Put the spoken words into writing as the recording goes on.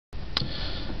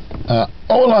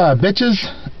Hola, bitches!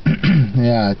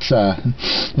 Yeah,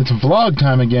 it's vlog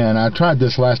time again. I tried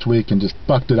this last week and just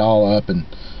fucked it all up and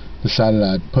decided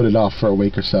I'd put it off for a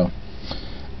week or so.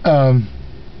 So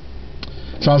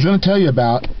I was going to tell you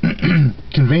about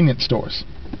convenience stores.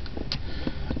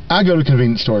 I go to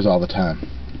convenience stores all the time.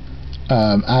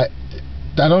 I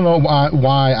don't know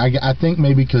why. I think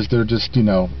maybe because they're just,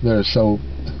 they're so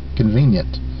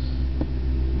convenient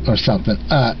or something.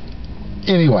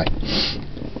 Anyway,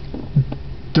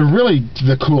 they're really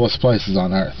the coolest places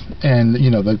on earth, and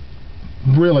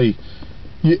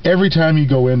every time you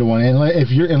go into one, and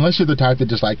unless you're the type that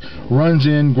just like runs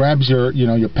in, grabs your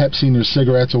your Pepsi and your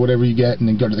cigarettes or whatever you get, and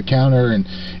then go to the counter and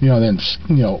then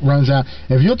runs out.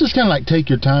 If you'll just kind of like take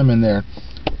your time in there,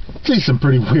 see some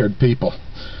pretty weird people,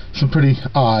 some pretty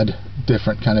odd,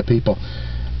 different kind of people.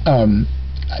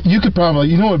 You could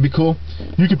probably, what would be cool?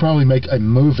 You could probably make a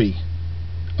movie,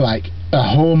 like a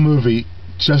whole movie,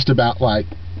 just about like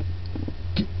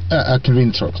a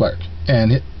convenience store clerk.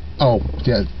 And oh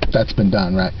yeah, that's been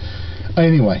done, right?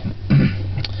 Anyway,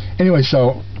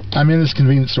 so I'm in this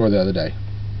convenience store the other day,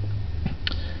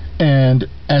 and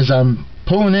as I'm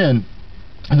pulling in,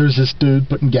 there's this dude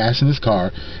putting gas in his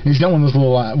car. He's got one of those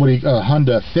little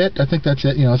Honda Fit, I think that's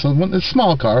it. It's a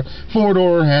small car,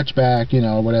 4-door hatchback,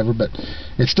 whatever. But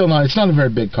it's not a very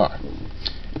big car.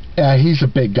 He's a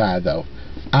big guy though.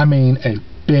 I mean a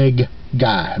big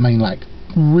guy. I mean like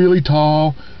really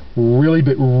tall, really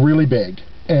big.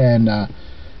 And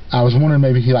I was wondering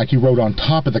maybe he rode on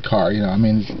top of the car. I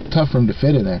mean it's tough for him to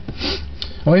fit in there.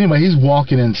 Well, anyway, he's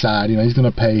walking inside. He's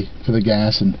gonna pay for the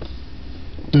gas and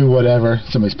do whatever.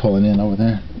 Somebody's pulling in over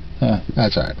there.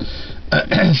 That's all right.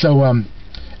 So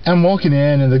I'm walking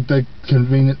in, and the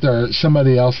convenience, or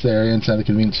somebody else there inside the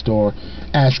convenience store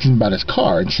asks him about his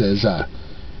car and says,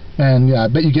 and I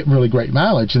bet you get really great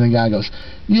mileage. And the guy goes,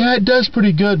 yeah, it does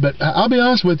pretty good, but I'll be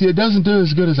honest with you, it doesn't do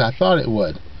as good as I thought it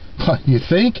would. You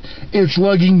think? It's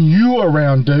lugging you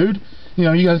around, dude. You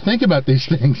got to think about these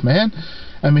things, man.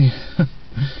 I mean,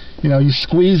 you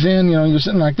squeeze in, you're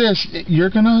sitting like this, you're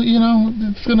gonna,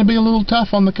 it's gonna be a little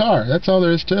tough on the car. That's all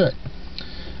there is to it.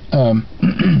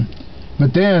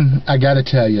 But then I got to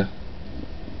tell you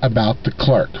about the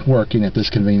clerk working at this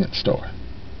convenience store.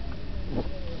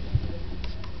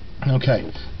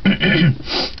 Okay,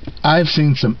 I've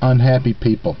seen some unhappy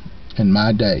people in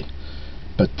my day,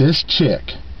 but this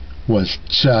chick was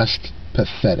just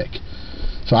pathetic.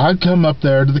 So I'd come up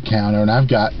there to the counter, and I've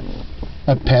got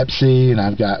a Pepsi, and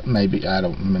I've got maybe, I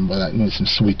don't remember that, maybe some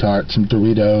Sweetheart, some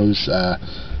Doritos,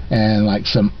 and like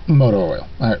some motor oil.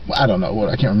 I don't know what,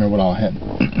 I can't remember what all I had.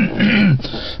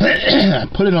 I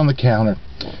put it on the counter.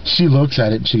 She looks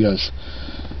at it and she goes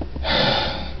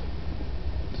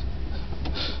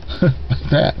like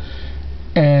that,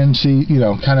 and she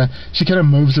kind of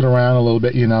moves it around a little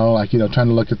bit, trying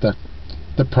to look at the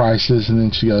prices, and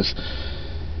then she goes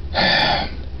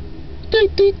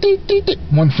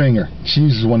one finger. She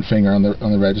uses one finger on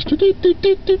the register.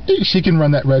 She can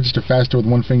run that register faster with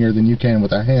one finger than you can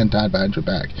with a hand tied behind your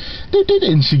back.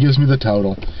 And she gives me the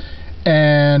total,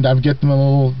 and I get them a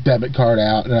little debit card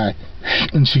out,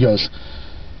 and she goes,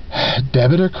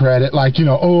 debit or credit?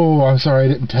 Oh, I'm sorry, I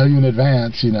didn't tell you in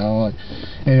advance.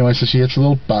 Anyway, so she hits a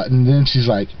little button. Then she's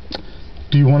like,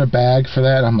 do you want a bag for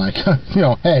that? I'm like,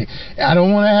 hey, I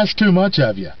don't want to ask too much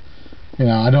of you.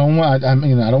 I don't want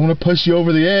to push you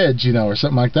over the edge, or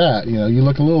something like that. You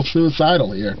look a little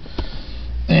suicidal here.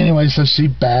 Anyway, so she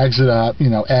bags it up,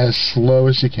 as slow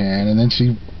as she can, and then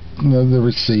she, the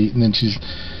receipt, and then she's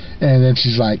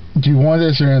like, do you want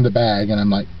this or in the bag? And I'm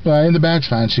like, well, in the bag's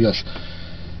fine. She goes,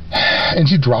 and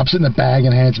she drops it in the bag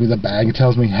and hands me the bag and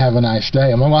tells me, have a nice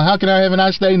day. I'm like, well, how can I have a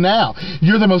nice day now?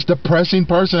 You're the most depressing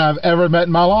person I've ever met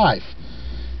in my life.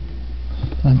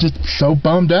 I'm just so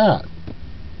bummed out.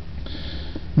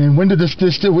 I mean, when did this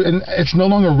and it's no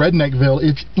longer Redneckville,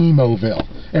 it's Emoville.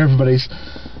 Everybody's,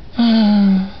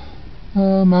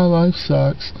 oh, my life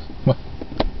sucks. Well,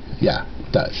 yeah,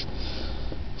 it does.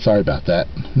 Sorry about that.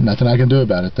 Nothing I can do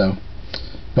about it, though.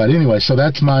 But anyway, so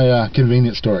that's my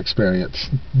convenience store experience.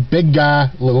 Big guy,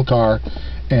 little car,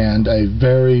 and a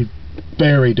very,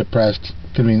 very depressed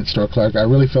convenience store clerk. I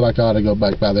really feel like I ought to go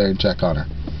back by there and check on her.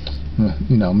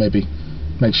 Maybe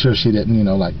make sure she didn't,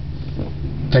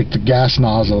 take the gas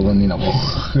nozzle and,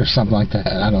 or something like that.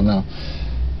 I don't know.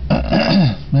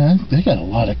 Man, they got a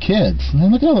lot of kids.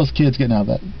 Man, look at all those kids getting out of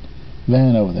that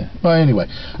van over there. Well, anyway.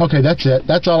 Okay, that's it.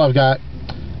 That's all I've got.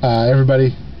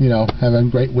 Everybody, have a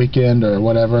great weekend or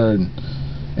whatever,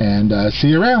 and see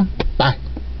you around. Bye.